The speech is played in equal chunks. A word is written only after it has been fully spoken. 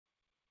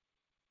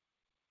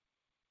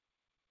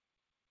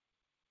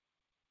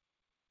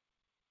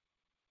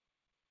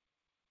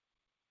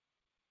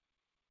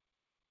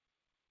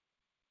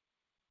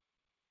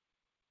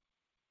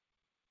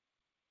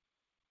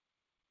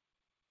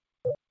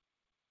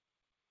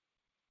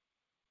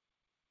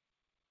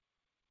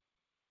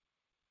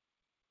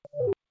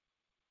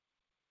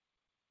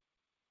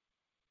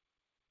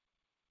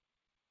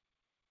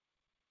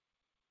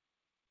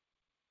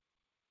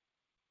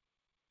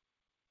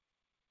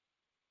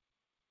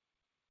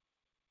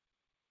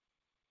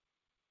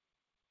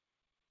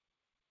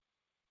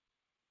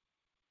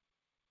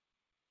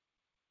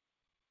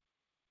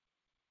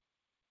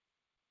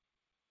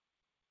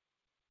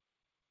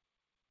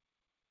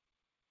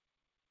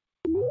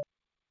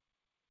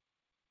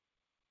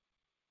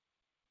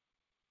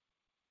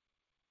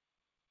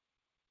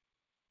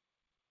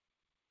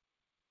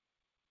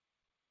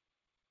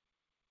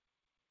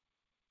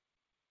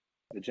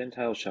The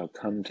Gentiles shall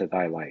come to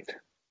thy light,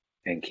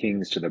 and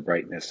kings to the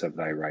brightness of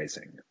thy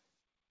rising.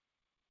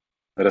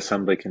 Let us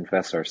humbly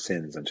confess our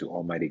sins unto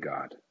Almighty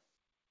God.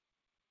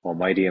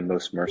 Almighty and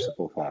most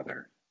merciful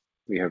Father,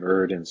 we have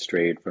erred and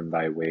strayed from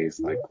thy ways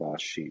like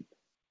lost sheep.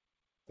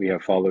 We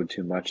have followed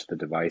too much the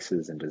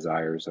devices and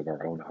desires of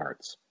our own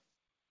hearts.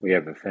 We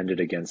have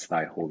offended against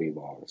thy holy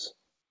laws.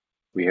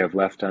 We have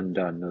left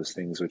undone those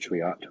things which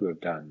we ought to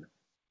have done,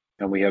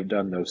 and we have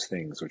done those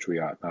things which we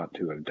ought not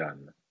to have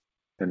done,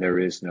 and there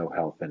is no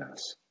health in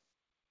us.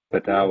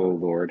 But thou, O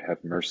Lord,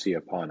 have mercy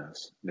upon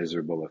us,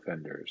 miserable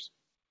offenders.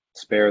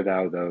 Spare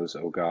thou those,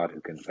 O God,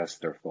 who confess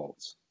their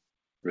faults.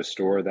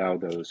 Restore thou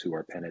those who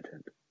are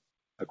penitent,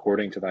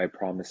 according to thy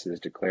promises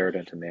declared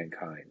unto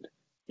mankind,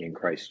 in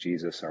Christ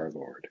Jesus our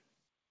Lord.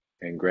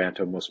 And grant,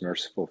 O most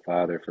merciful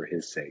Father, for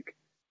his sake,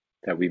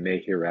 that we may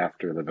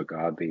hereafter live a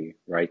godly,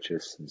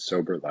 righteous, and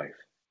sober life,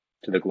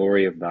 to the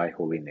glory of thy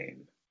holy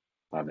name.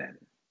 Amen.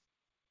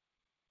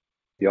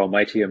 The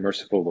Almighty and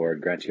merciful Lord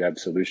grant you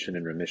absolution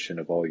and remission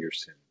of all your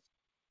sins,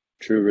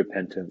 true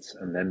repentance,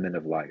 amendment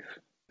of life,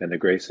 and the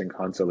grace and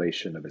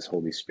consolation of his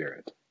Holy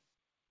Spirit.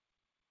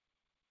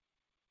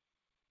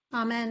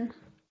 Amen.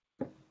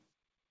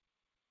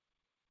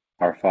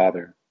 Our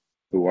Father,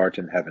 who art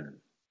in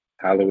heaven,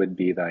 hallowed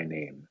be thy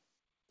name.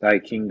 Thy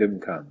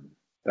kingdom come,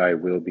 thy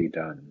will be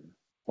done,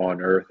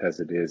 on earth as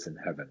it is in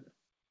heaven.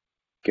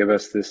 Give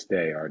us this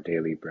day our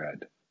daily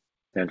bread,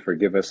 and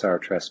forgive us our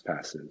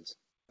trespasses,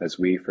 as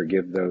we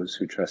forgive those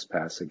who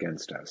trespass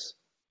against us.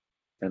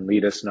 And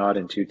lead us not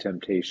into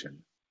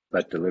temptation,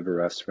 but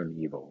deliver us from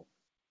evil.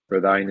 For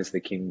thine is the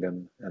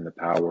kingdom, and the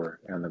power,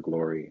 and the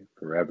glory,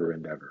 forever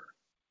and ever.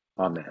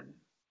 Amen.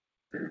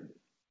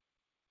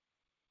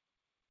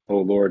 O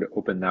Lord,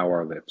 open thou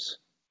our lips,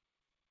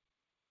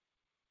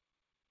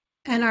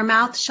 And our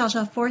mouth shall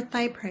show forth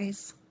thy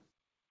praise.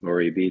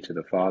 Glory be to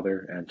the Father,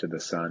 and to the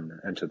Son,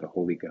 and to the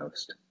Holy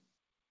Ghost.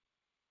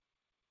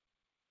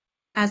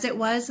 As it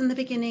was in the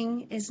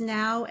beginning, is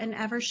now, and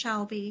ever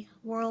shall be,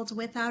 world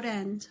without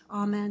end.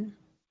 Amen.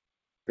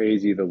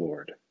 Praise ye the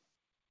Lord.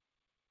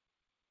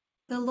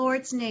 The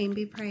Lord's name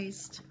be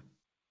praised.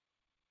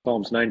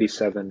 Psalms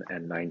 97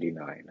 and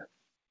 99,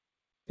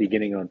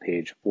 beginning on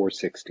page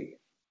 460.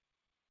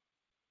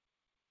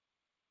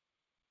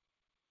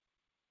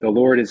 The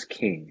Lord is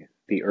King,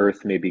 the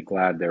earth may be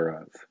glad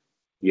thereof.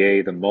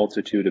 Yea, the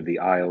multitude of the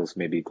isles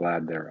may be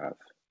glad thereof.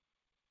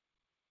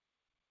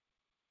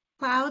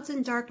 Clouds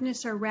and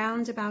darkness are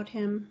round about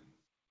him.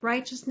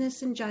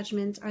 Righteousness and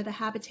judgment are the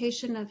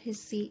habitation of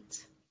his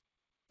seat.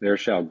 There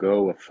shall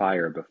go a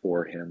fire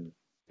before him,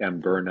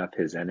 and burn up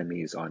his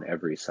enemies on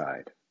every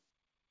side.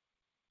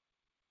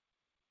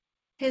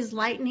 His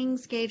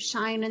lightnings gave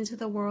shine unto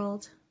the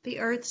world. The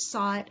earth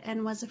saw it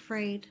and was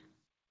afraid.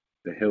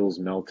 The hills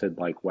melted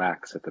like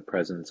wax at the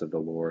presence of the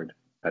Lord,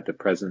 at the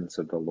presence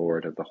of the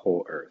Lord of the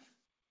whole earth.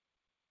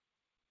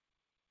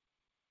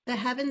 The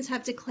heavens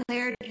have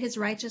declared his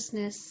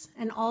righteousness,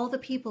 and all the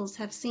peoples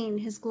have seen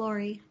his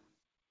glory.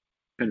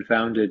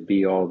 Confounded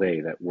be all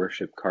they that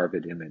worship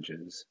carved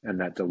images,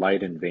 and that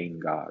delight in vain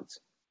gods.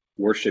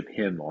 Worship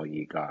him, all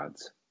ye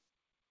gods.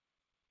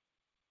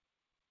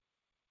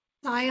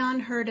 Zion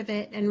heard of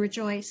it and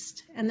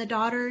rejoiced, and the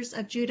daughters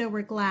of Judah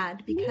were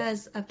glad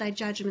because of thy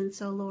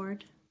judgments, O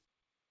Lord.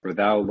 For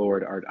thou,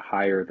 Lord, art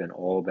higher than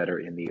all that are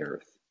in the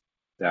earth.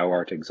 Thou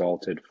art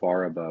exalted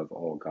far above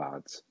all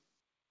gods.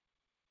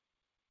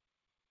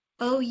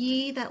 O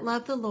ye that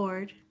love the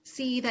Lord,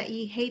 see that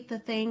ye hate the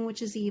thing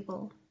which is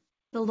evil.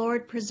 The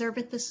Lord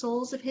preserveth the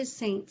souls of his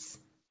saints.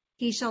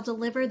 He shall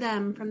deliver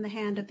them from the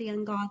hand of the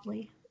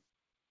ungodly.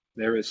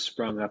 There is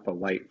sprung up a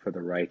light for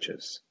the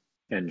righteous,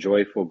 and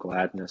joyful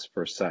gladness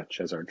for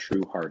such as are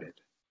true-hearted.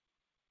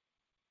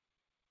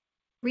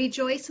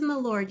 Rejoice in the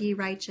Lord, ye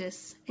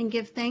righteous, and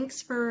give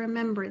thanks for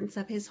remembrance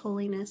of his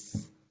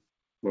holiness.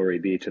 Glory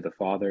be to the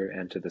Father,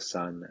 and to the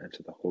Son, and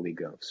to the Holy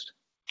Ghost.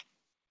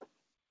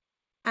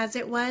 As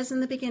it was in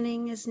the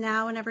beginning, is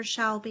now, and ever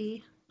shall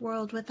be,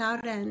 world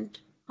without end.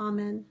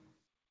 Amen.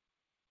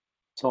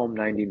 Psalm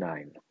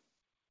 99.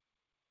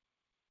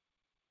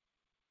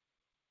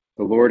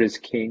 The Lord is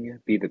King,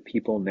 be the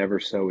people never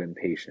so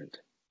impatient.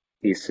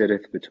 He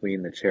sitteth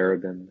between the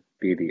cherubim,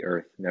 be the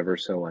earth never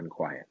so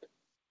unquiet.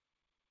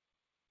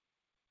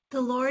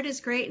 The Lord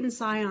is great in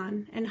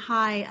Zion, and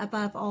high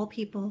above all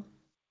people.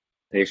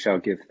 They shall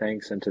give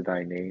thanks unto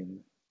thy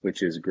name,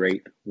 which is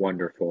great,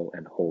 wonderful,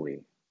 and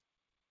holy.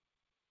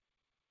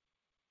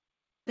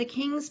 The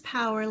king's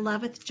power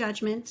loveth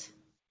judgment.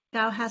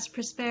 Thou hast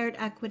prospered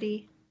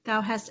equity.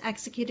 Thou hast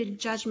executed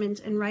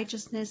judgment and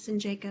righteousness in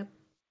Jacob.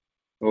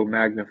 O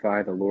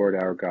magnify the Lord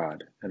our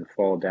God, and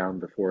fall down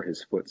before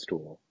his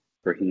footstool,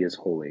 for he is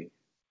holy.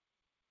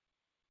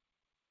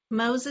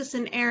 Moses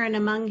and Aaron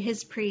among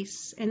his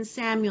priests, and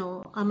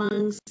Samuel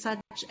among such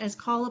as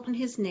call upon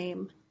his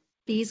name.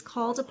 These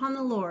called upon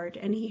the Lord,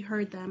 and he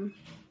heard them.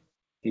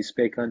 He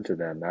spake unto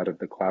them out of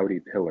the cloudy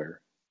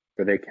pillar,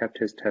 for they kept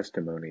his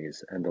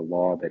testimonies and the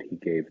law that he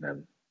gave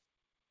them.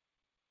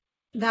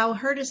 Thou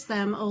heardest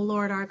them, O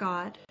Lord our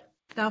God.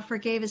 Thou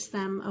forgavest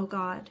them, O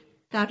God.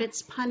 Thou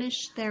didst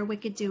punish their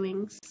wicked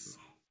doings.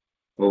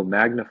 O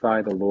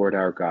magnify the Lord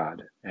our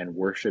God, and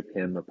worship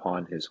him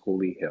upon his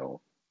holy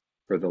hill,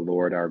 for the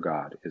Lord our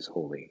God is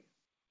holy.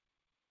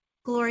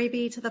 Glory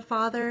be to the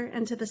Father,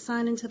 and to the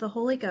Son, and to the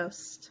Holy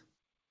Ghost.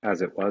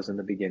 As it was in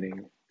the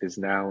beginning, is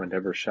now, and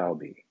ever shall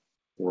be,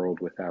 world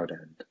without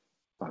end.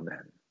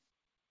 Amen.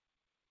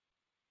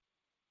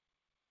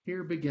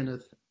 Here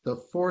beginneth the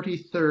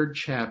 43rd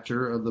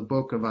chapter of the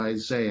book of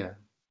Isaiah.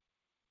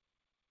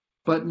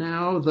 But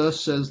now thus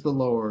says the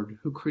Lord,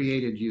 who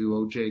created you,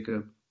 O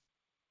Jacob,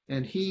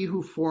 and he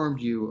who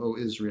formed you, O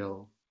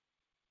Israel.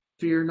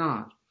 Fear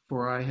not,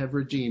 for I have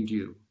redeemed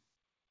you.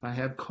 I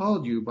have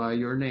called you by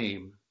your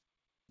name.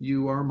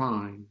 You are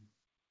mine.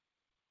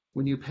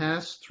 When you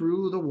pass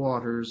through the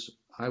waters,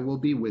 I will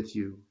be with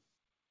you,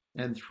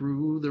 and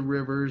through the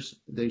rivers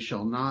they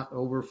shall not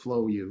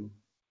overflow you.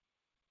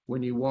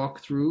 When you walk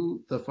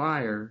through the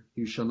fire,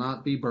 you shall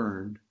not be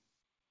burned,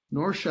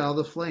 nor shall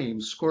the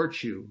flames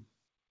scorch you.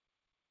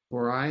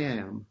 For I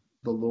am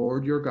the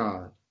Lord your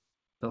God,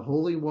 the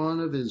Holy One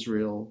of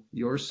Israel,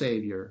 your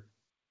Savior.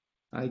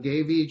 I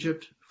gave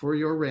Egypt for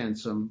your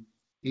ransom,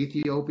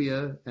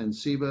 Ethiopia and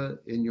Seba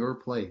in your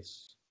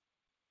place.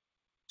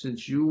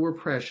 Since you were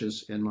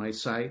precious in my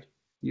sight,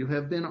 you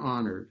have been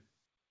honored,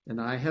 and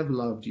I have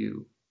loved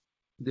you.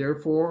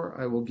 Therefore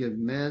I will give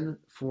men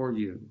for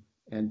you,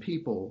 and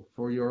people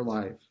for your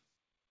life.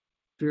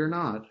 Fear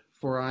not,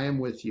 for I am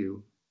with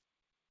you.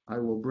 I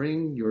will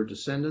bring your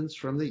descendants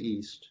from the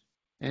east,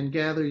 and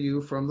gather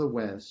you from the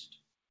west.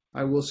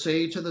 I will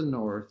say to the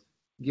north,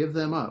 give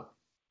them up,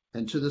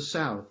 and to the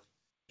south,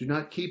 do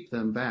not keep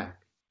them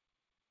back.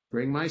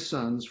 Bring my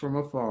sons from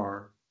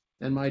afar,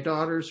 and my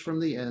daughters from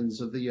the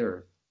ends of the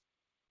earth.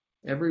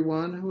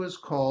 Everyone who is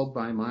called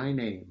by my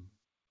name,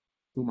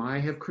 whom I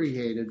have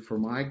created for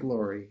my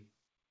glory,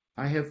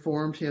 I have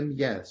formed him,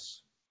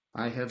 yes,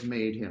 I have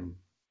made him.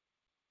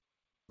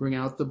 Bring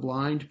out the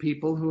blind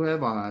people who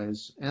have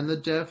eyes, and the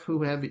deaf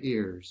who have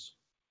ears.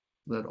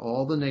 Let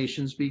all the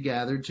nations be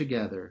gathered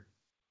together,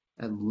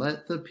 and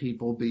let the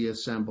people be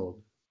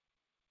assembled.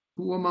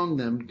 Who among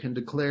them can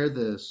declare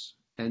this,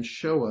 and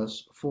show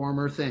us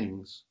former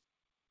things?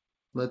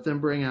 Let them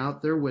bring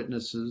out their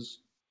witnesses,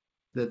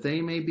 that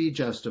they may be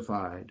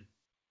justified,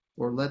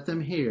 or let them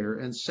hear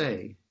and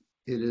say,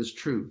 it is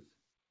truth.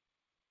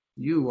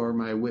 You are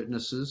my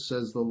witnesses,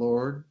 says the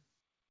Lord,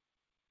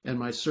 and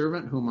my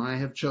servant whom I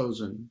have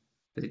chosen,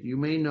 that you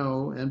may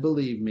know and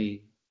believe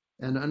me,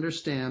 and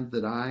understand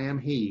that I am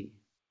he.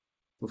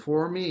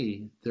 Before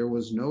me there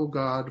was no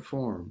God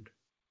formed,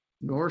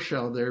 nor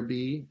shall there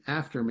be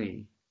after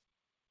me.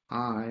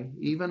 I,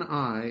 even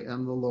I,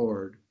 am the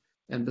Lord,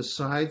 and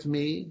besides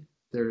me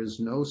there is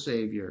no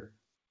Savior.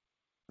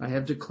 I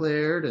have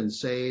declared and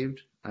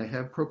saved, I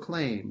have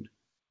proclaimed,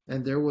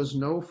 and there was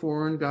no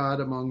foreign God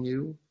among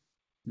you.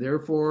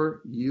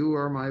 Therefore you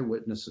are my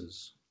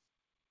witnesses,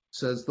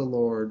 says the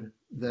Lord,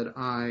 that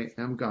I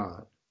am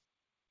God.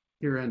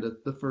 Here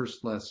endeth the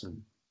first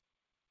lesson.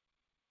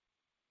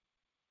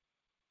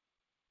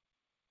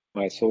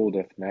 My soul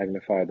doth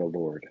magnify the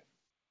Lord,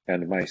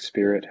 and my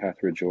spirit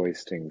hath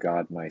rejoiced in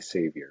God my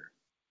Saviour.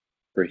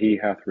 For he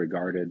hath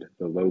regarded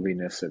the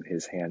lowliness of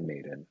his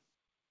handmaiden.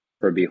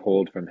 For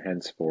behold, from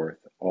henceforth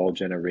all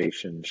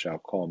generations shall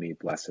call me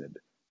blessed.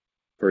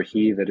 For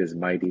he that is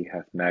mighty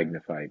hath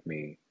magnified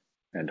me,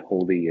 and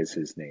holy is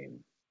his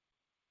name.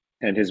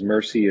 And his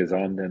mercy is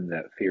on them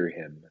that fear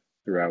him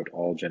throughout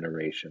all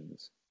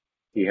generations.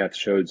 He hath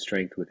showed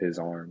strength with his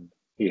arm.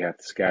 He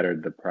hath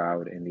scattered the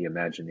proud in the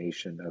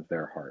imagination of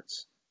their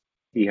hearts.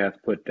 He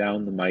hath put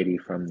down the mighty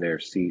from their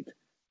seat,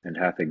 and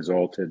hath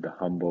exalted the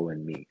humble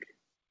and meek.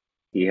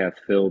 He hath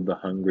filled the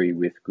hungry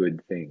with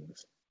good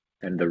things,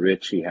 and the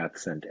rich he hath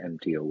sent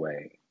empty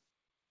away.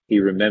 He,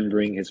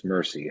 remembering his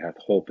mercy, hath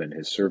holpen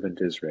his servant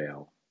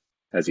Israel,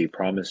 as he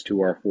promised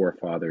to our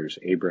forefathers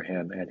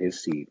Abraham and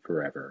his seed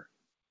forever.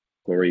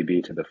 Glory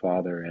be to the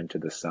Father, and to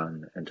the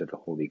Son, and to the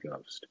Holy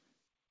Ghost,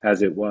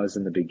 as it was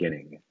in the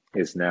beginning,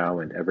 is now,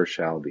 and ever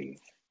shall be,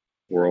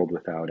 world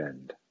without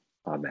end.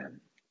 Amen.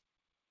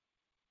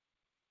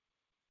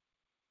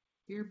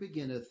 Here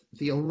beginneth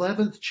the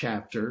 11th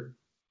chapter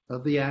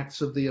of the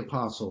Acts of the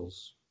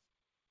Apostles.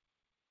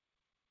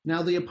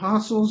 Now the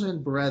apostles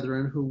and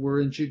brethren who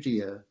were in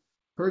Judea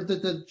heard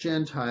that the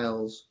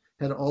Gentiles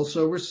had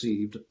also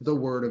received the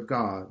word of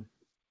God.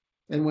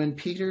 And when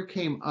Peter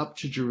came up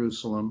to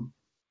Jerusalem,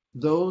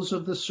 those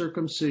of the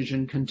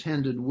circumcision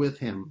contended with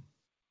him,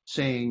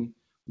 saying,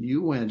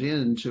 You went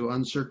in to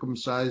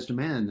uncircumcised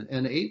men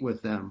and ate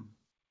with them.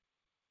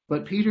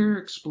 But Peter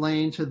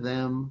explained to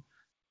them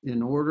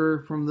in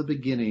order from the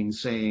beginning,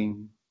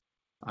 saying,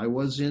 I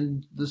was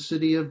in the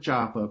city of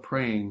Joppa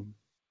praying,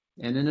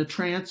 and in a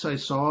trance I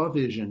saw a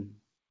vision,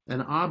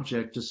 an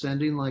object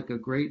descending like a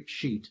great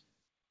sheet,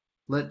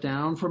 let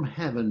down from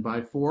heaven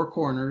by four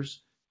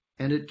corners,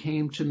 and it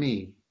came to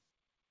me.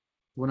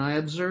 When I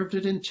observed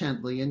it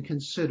intently and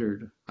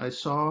considered, I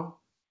saw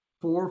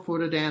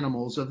 4-footed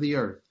animals of the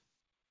earth,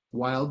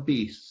 wild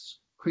beasts,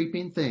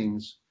 creeping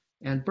things,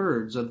 and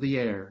birds of the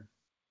air.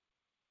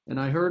 And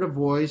I heard a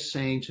voice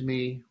saying to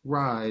me,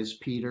 Rise,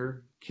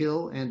 Peter,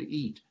 kill and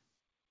eat.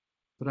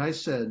 But I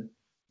said,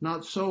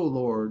 Not so,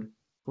 Lord,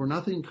 for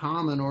nothing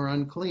common or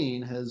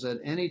unclean has at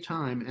any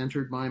time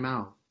entered my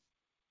mouth.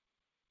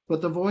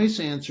 But the voice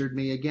answered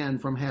me again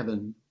from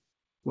heaven,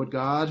 What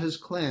God has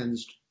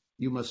cleansed,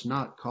 you must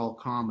not call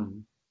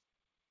common.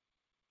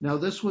 Now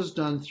this was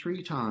done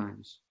 3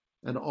 times,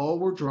 and all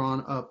were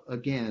drawn up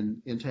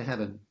again into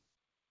heaven.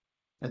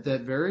 At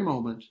that very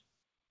moment,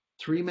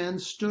 3 men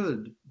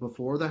stood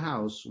before the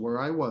house where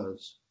I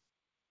was,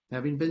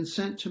 having been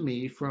sent to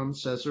me from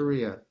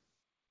Caesarea.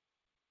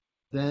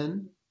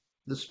 Then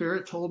the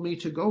Spirit told me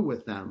to go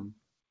with them,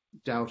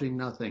 doubting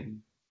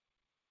nothing.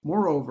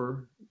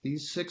 Moreover,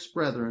 these 6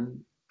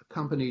 brethren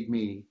accompanied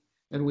me,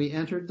 and we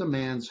entered the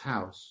man's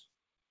house.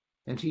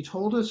 And he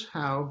told us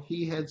how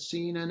he had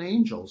seen an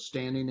angel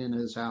standing in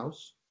his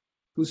house,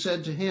 who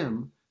said to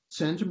him,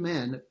 Send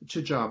men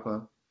to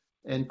Joppa,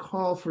 and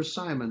call for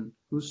Simon,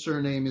 whose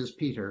surname is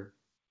Peter,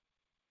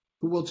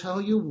 who will tell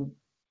you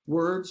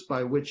words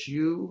by which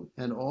you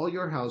and all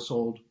your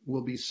household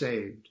will be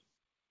saved.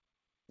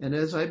 And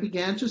as I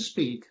began to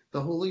speak,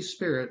 the Holy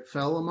Spirit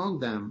fell among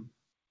them,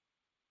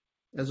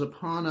 as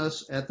upon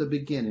us at the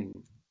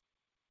beginning.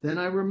 Then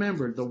I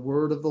remembered the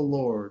word of the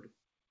Lord,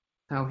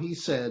 how he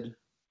said,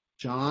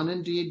 John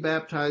indeed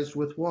baptized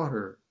with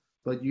water,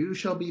 but you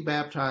shall be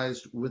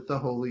baptized with the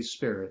Holy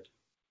Spirit.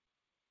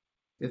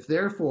 If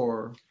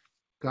therefore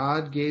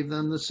God gave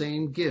them the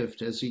same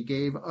gift as he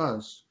gave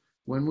us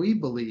when we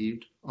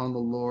believed on the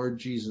Lord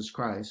Jesus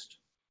Christ,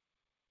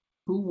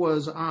 who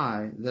was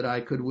I that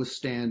I could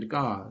withstand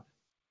God?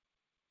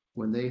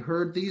 When they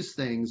heard these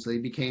things, they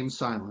became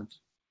silent,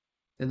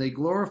 and they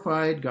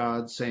glorified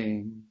God,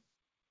 saying,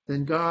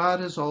 Then God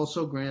has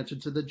also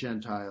granted to the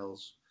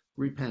Gentiles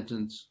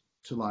repentance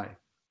to life.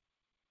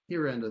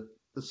 Here endeth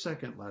the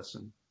second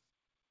lesson.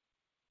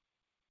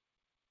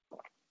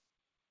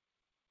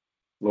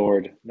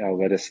 Lord, now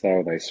lettest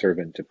thou thy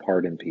servant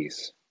depart in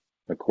peace,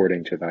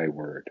 according to thy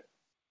word.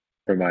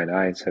 For mine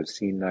eyes have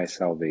seen thy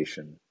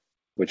salvation,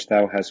 which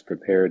thou hast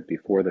prepared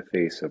before the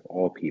face of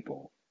all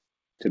people,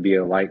 to be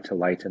a light to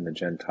lighten the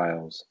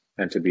Gentiles,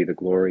 and to be the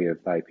glory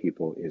of thy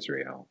people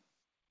Israel.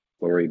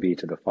 Glory be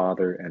to the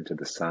Father, and to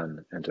the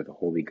Son, and to the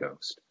Holy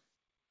Ghost,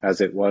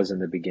 as it was in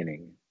the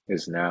beginning,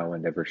 is now,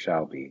 and ever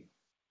shall be,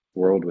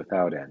 world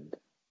without end.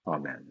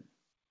 Amen.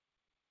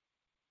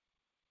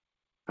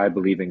 I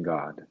believe in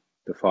God,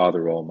 the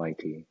Father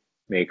Almighty,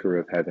 maker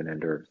of heaven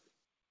and earth,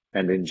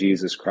 and in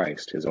Jesus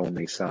Christ, his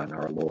only Son,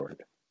 our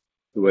Lord,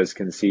 who was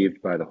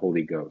conceived by the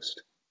Holy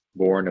Ghost,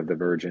 born of the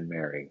Virgin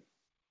Mary,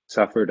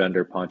 suffered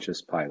under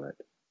Pontius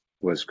Pilate,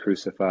 was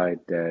crucified,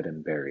 dead,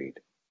 and buried.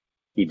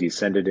 He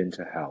descended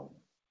into hell.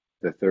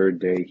 The 3rd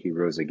day he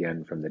rose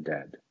again from the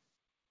dead.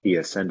 He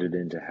ascended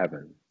into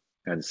heaven,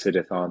 and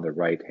sitteth on the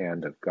right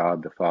hand of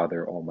God the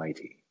Father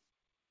Almighty.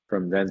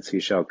 From thence he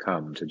shall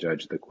come to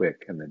judge the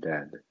quick and the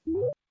dead.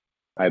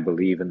 I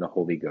believe in the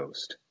Holy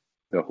Ghost,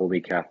 the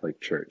Holy Catholic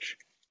Church,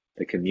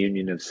 the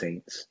communion of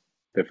saints,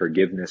 the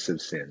forgiveness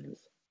of sins,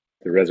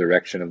 the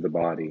resurrection of the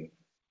body,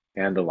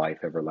 and the life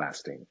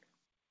everlasting.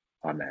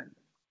 Amen.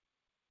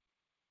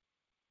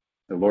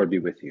 The Lord be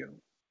with you.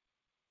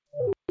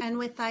 And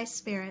with thy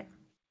spirit.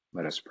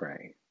 Let us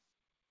pray.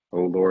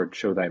 O Lord,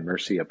 show thy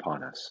mercy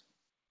upon us.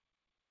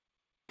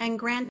 And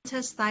grant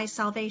us thy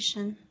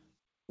salvation.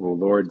 O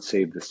Lord,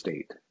 save the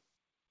state.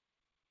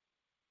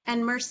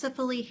 And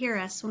mercifully hear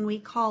us when we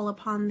call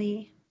upon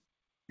thee.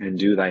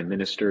 Endue thy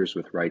ministers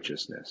with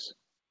righteousness.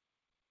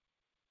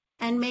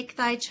 And make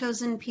thy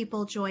chosen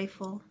people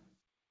joyful.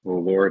 O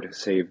Lord,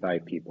 save thy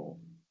people.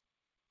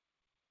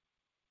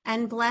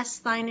 And bless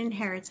thine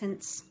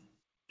inheritance.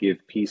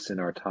 Give peace in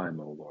our time,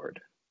 O Lord.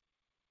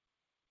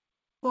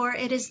 For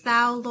it is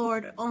thou,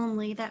 Lord,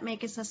 only that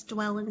makest us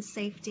dwell in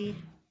safety.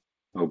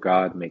 O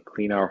God, make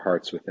clean our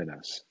hearts within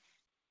us.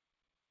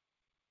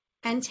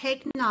 And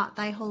take not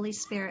thy Holy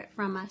Spirit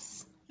from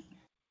us.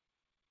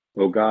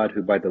 O God,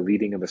 who by the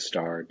leading of a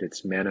star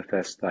didst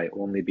manifest thy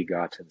only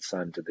begotten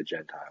Son to the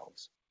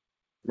Gentiles,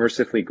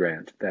 mercifully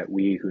grant that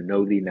we who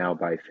know thee now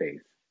by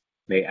faith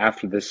may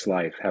after this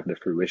life have the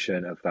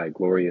fruition of thy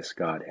glorious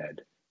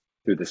Godhead,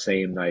 through the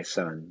same thy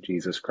Son,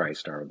 Jesus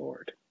Christ our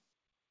Lord.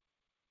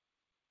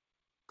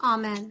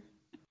 Amen.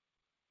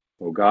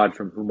 O God,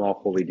 from whom all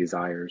holy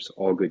desires,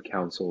 all good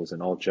counsels,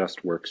 and all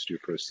just works do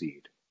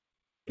proceed,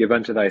 give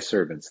unto thy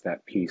servants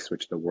that peace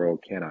which the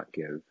world cannot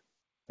give,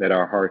 that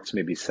our hearts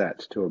may be set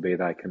to obey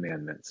thy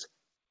commandments,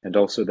 and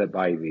also that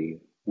by thee,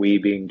 we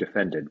being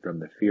defended from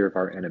the fear of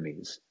our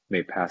enemies,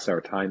 may pass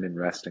our time in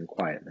rest and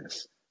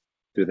quietness,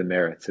 through the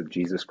merits of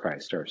Jesus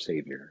Christ our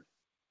Saviour.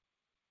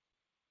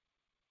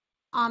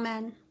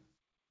 Amen.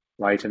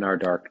 Lighten our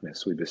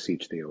darkness, we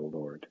beseech thee, O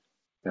Lord,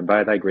 and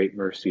by thy great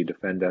mercy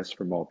defend us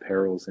from all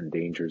perils and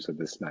dangers of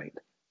this night,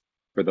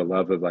 for the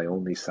love of thy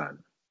only Son,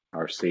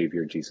 our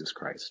Saviour Jesus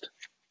Christ.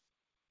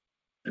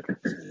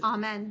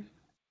 Amen.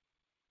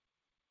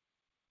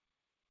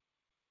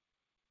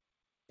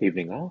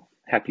 Evening all.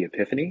 Happy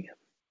Epiphany.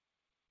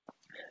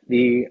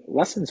 The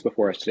lessons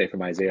before us today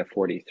from Isaiah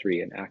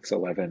 43 and Acts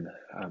 11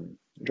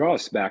 draw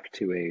us back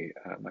to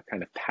a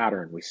kind of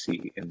pattern we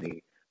see in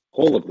the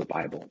whole of the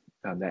Bible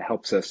that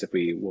helps us, if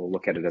we will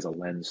look at it as a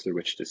lens through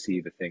which to see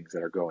the things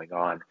that are going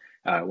on.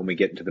 When we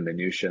get into the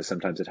minutiae,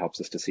 sometimes it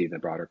helps us to see the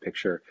broader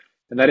picture.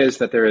 And that is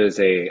that there is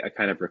a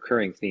kind of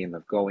recurring theme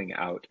of going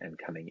out and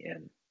coming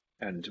in.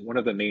 And one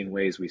of the main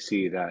ways we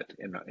see that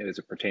as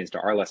it pertains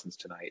to our lessons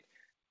tonight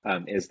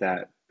is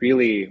that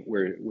really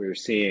we're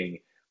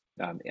seeing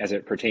as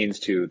it pertains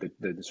to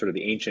the sort of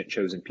the ancient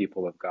chosen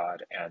people of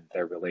God and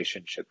their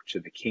relationship to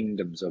the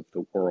kingdoms of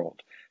the world.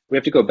 We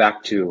have to go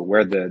back to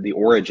where the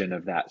origin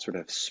of that sort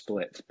of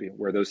split,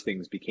 where those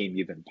things became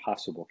even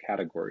possible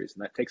categories.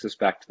 And that takes us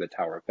back to the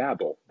Tower of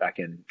Babel, back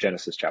in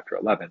Genesis chapter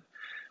 11.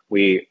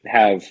 We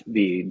have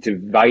the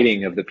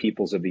dividing of the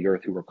peoples of the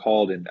earth who were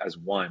called in as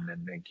one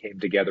and then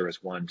came together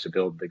as one to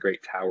build the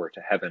great tower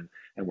to heaven,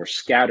 and were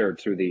scattered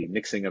through the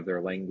mixing of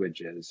their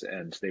languages,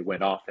 and they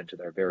went off into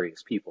their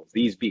various peoples.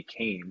 These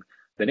became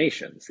the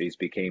nations. These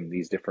became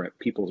these different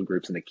peoples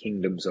groups and the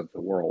kingdoms of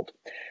the world.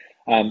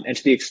 And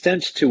to the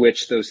extent to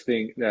which those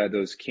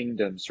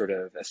kingdoms sort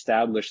of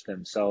established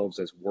themselves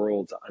as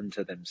worlds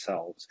unto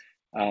themselves,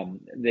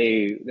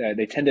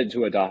 they tended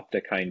to adopt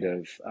a kind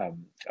of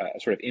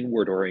sort of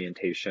inward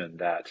orientation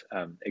that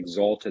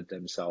exalted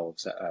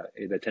themselves.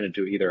 They tended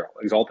to either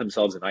exalt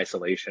themselves in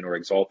isolation or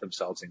exalt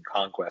themselves in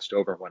conquest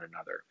over one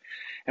another.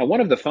 And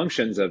one of the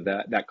functions of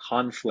that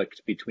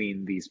conflict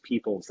between these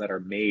peoples that are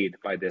made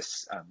by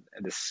this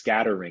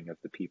scattering of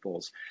the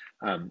peoples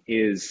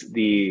is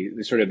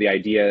the sort of the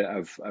idea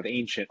of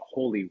ancient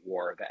holy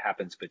war that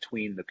happens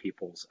between the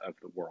peoples of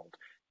the world.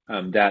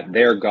 That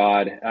their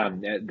God,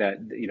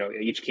 that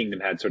each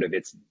kingdom had sort of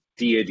its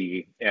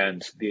deity,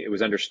 and it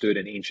was understood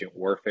in ancient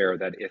warfare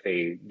that if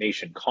a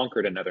nation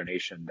conquered another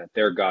nation, that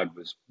their God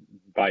was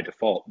by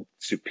default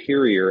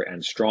superior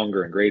and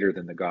stronger and greater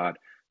than the God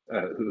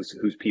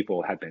whose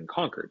people had been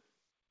conquered.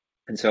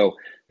 And so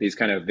these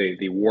kind of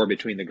the war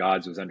between the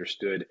gods was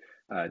understood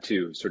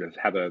to sort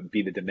of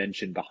be the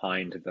dimension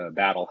behind the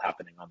battle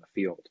happening on the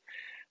field.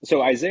 So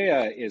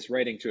Isaiah is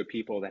writing to a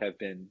people that have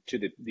been to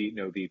the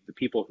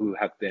people who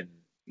have been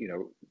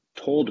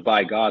told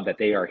by God that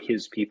they are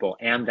his people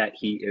and that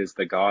he is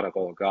the God of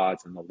all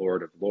gods and the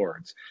Lord of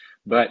lords.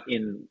 But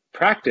in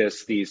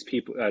practice, these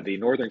people, the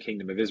northern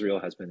kingdom of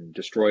Israel has been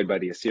destroyed by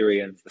the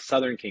Assyrians. The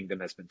southern kingdom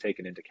has been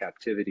taken into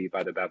captivity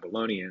by the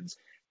Babylonians.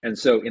 And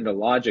so in the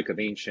logic of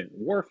ancient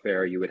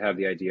warfare, you would have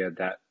the idea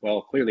that,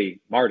 well,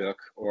 clearly Marduk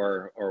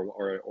or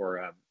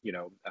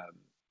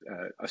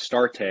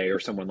Astarte or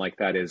someone like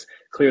that is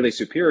clearly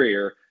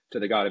superior to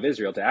the God of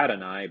Israel, to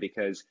Adonai,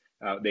 because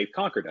they've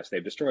conquered us,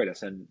 they've destroyed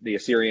us. And the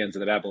Assyrians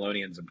and the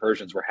Babylonians and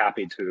Persians were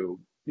happy to,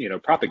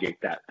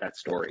 propagate that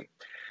story.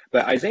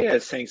 But Isaiah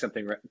is saying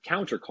something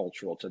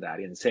countercultural to that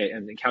and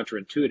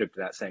counterintuitive to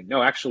that, saying,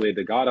 no, actually,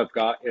 the God of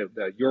God,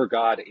 your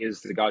God is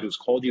the God who's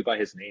called you by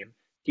his name.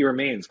 He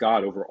remains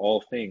God over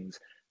all things,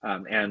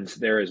 and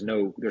there's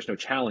no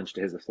challenge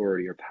to his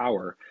authority or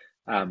power.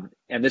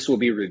 And this will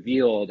be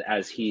revealed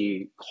as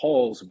he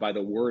calls by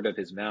the word of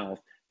his mouth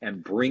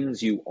and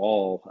brings you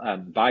all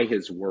by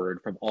his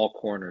word from all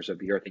corners of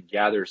the earth and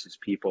gathers his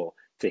people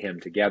to him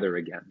together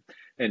again.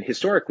 And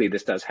historically,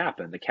 this does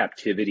happen. The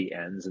captivity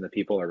ends and the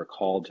people are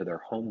recalled to their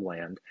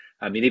homeland.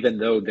 I mean, even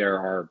though there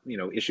are,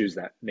 issues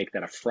that make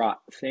that a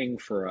fraught thing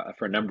for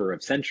a number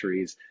of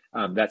centuries,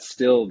 that's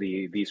still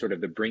the sort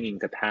of the bringing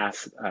to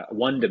pass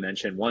one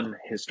dimension, one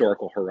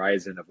historical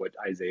horizon of what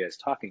Isaiah is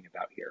talking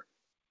about here.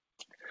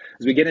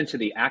 As we get into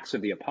the Acts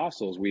of the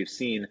Apostles, we've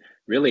seen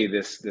really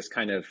this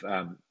kind of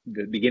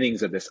the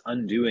beginnings of this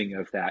undoing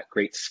of that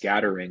great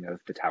scattering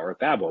of the Tower of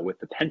Babel with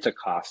the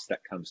Pentecost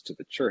that comes to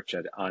the church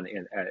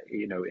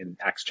in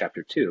Acts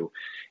chapter 2,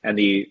 and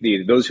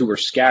those who were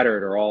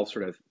scattered are all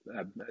sort of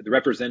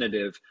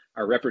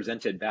are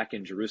represented back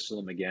in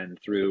Jerusalem again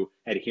through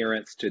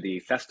adherence to the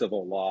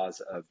festival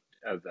laws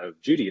of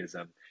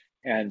Judaism.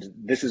 And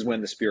this is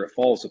when the Spirit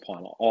falls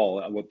upon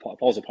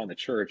the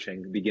church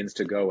and begins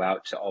to go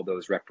out to all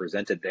those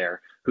represented there,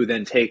 who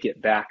then take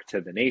it back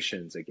to the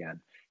nations again.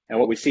 And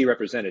what we see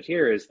represented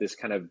here is this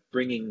kind of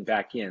bringing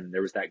back in.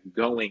 There was that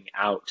going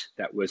out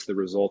that was the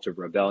result of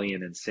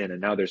rebellion and sin,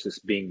 and now there's this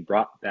being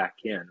brought back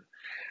in.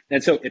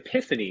 And so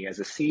Epiphany as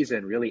a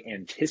season really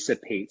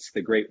anticipates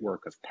the great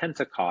work of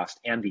Pentecost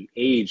and the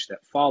age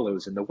that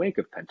follows in the wake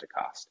of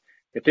Pentecost.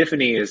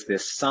 Epiphany is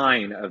this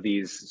sign of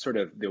these sort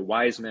of the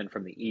wise men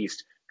from the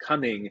East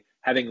coming,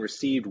 having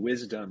received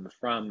wisdom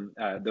from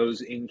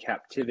those in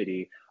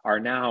captivity, are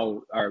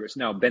now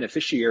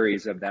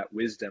beneficiaries of that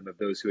wisdom of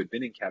those who had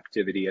been in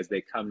captivity as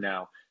they come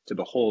now to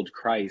behold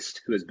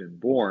Christ who has been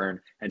born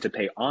and to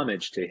pay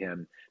homage to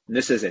him. And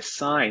this is a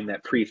sign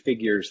that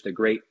prefigures the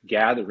great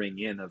gathering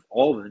in of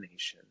all the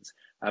nations.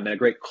 And a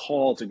great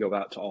call to go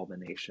out to all the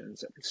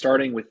nations,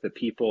 starting with the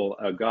people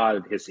of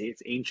God, his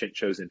ancient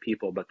chosen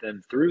people, but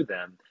then through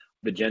them,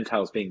 the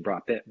Gentiles being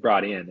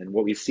brought in. And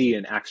what we see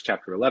in Acts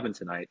chapter 11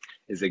 tonight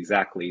is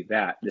exactly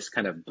that, this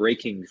kind of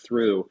breaking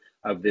through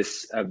of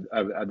this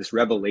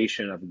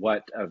revelation of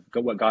what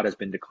God has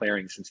been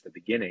declaring since the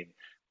beginning,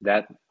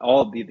 that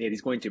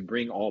he's going to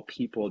bring all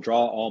people,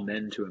 draw all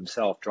men to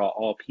himself, draw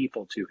all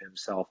people to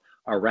himself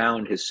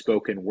around his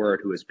spoken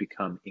word, who has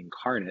become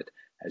incarnate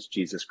as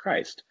Jesus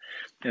Christ.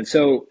 And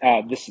so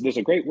there's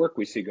a great work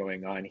we see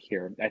going on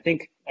here. I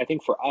think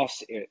for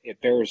us,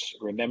 it bears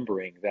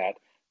remembering that,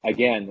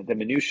 again, the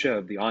minutiae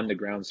of the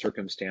on-the-ground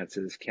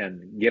circumstances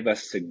can give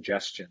us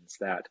suggestions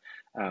that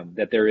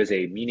there is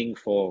a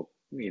meaningful,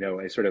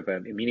 a sort of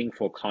a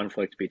meaningful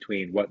conflict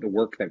between what the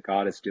work that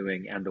God is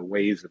doing and the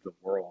ways of the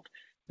world.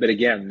 But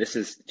again, this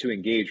is to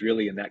engage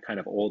really in that kind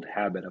of old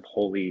habit of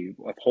holy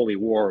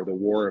war, or the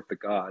war of the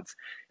gods,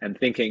 and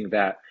thinking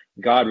that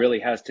God really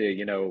has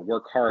to,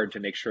 work hard to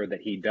make sure that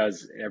he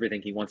does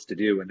everything he wants to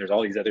do. And there's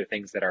all these other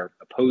things that are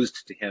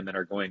opposed to him and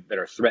that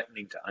are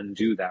threatening to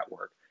undo that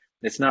work.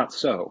 It's not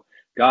so.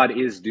 God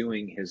is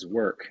doing his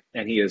work,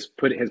 and he has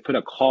put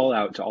a call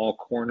out to all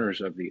corners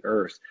of the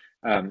earth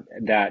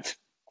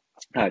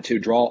to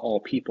draw all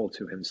people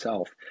to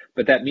himself.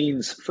 But that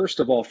means,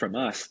 first of all, from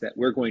us, that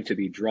we're going to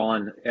be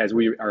drawn, as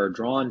we are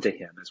drawn to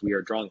him, as we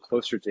are drawn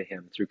closer to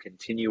him through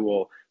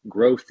continual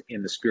growth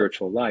in the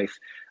spiritual life,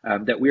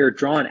 that we are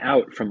drawn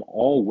out from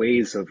all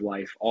ways of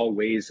life, all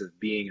ways of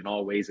being, and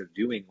all ways of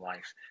doing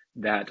life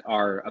that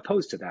are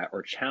opposed to that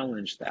or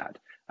challenge that.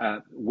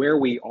 Where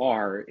we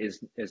are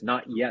is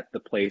not yet the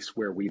place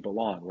where we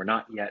belong. We're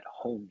not yet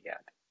home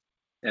yet.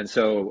 And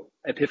so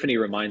Epiphany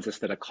reminds us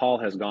that a call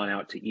has gone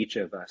out to each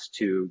of us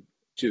to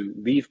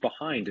leave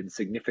behind in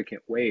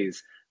significant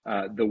ways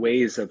the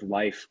ways of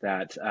life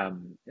that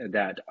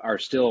are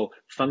still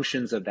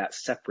functions of that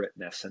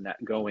separateness and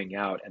that going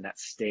out and that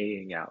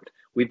staying out.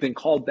 We've been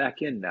called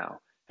back in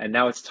now, and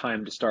now it's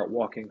time to start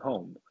walking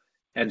home.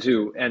 And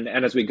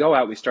as we go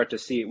out, we start to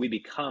see, we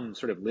become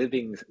sort of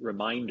living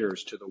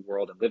reminders to the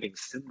world and living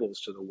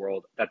symbols to the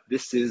world that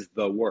this is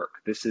the work.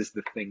 This is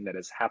the thing that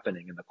is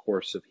happening in the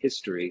course of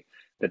history,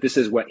 that this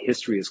is what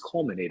history is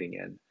culminating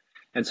in.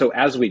 And so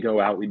as we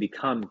go out, we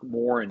become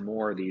more and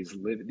more as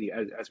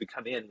we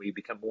come in, we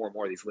become more and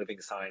more these living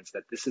signs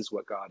that this is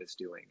what God is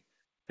doing.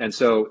 And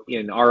so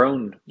in our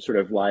own sort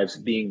of lives,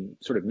 being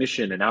sort of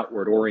mission and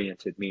outward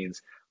oriented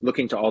means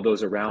looking to all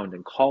those around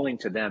and calling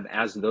to them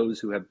as those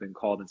who have been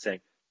called and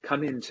saying,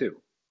 come in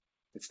too.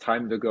 It's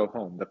time to go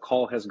home. The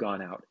call has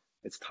gone out.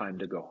 It's time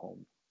to go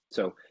home.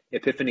 So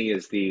Epiphany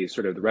is the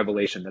sort of the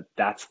revelation that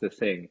that's the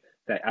thing,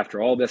 that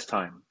after all this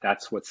time,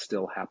 that's what's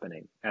still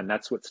happening. And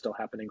that's what's still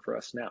happening for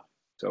us now.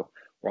 So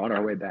we're on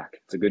our way back.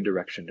 It's a good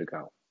direction to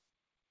go.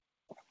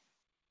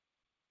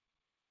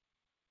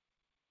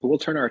 So we'll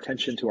turn our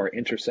attention to our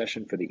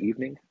intercession for the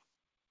evening.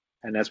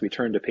 And as we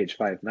turn to page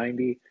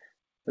 590,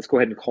 let's go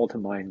ahead and call to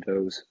mind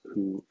those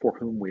for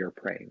whom we are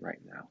praying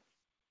right now.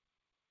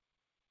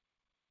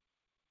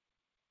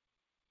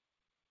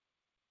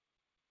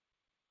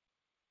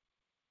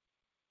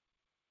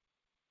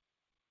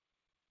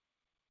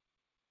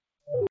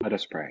 Let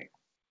us pray.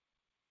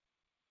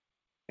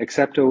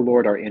 Accept, O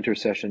Lord, our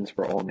intercessions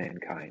for all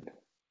mankind.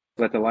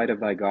 Let the light of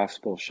thy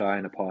gospel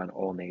shine upon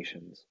all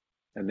nations,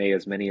 and may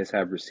as many as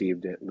have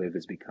received it live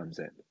as becomes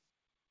it.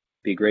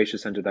 Be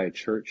gracious unto thy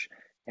church,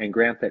 and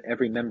grant that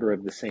every member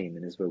of the same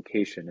in his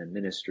vocation and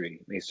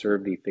ministry may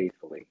serve thee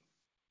faithfully.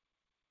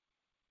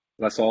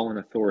 Bless all in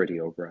authority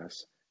over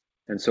us,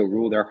 and so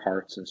rule their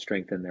hearts and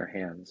strengthen their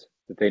hands,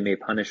 that they may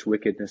punish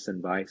wickedness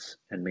and vice,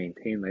 and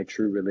maintain thy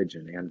true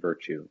religion and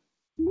virtue.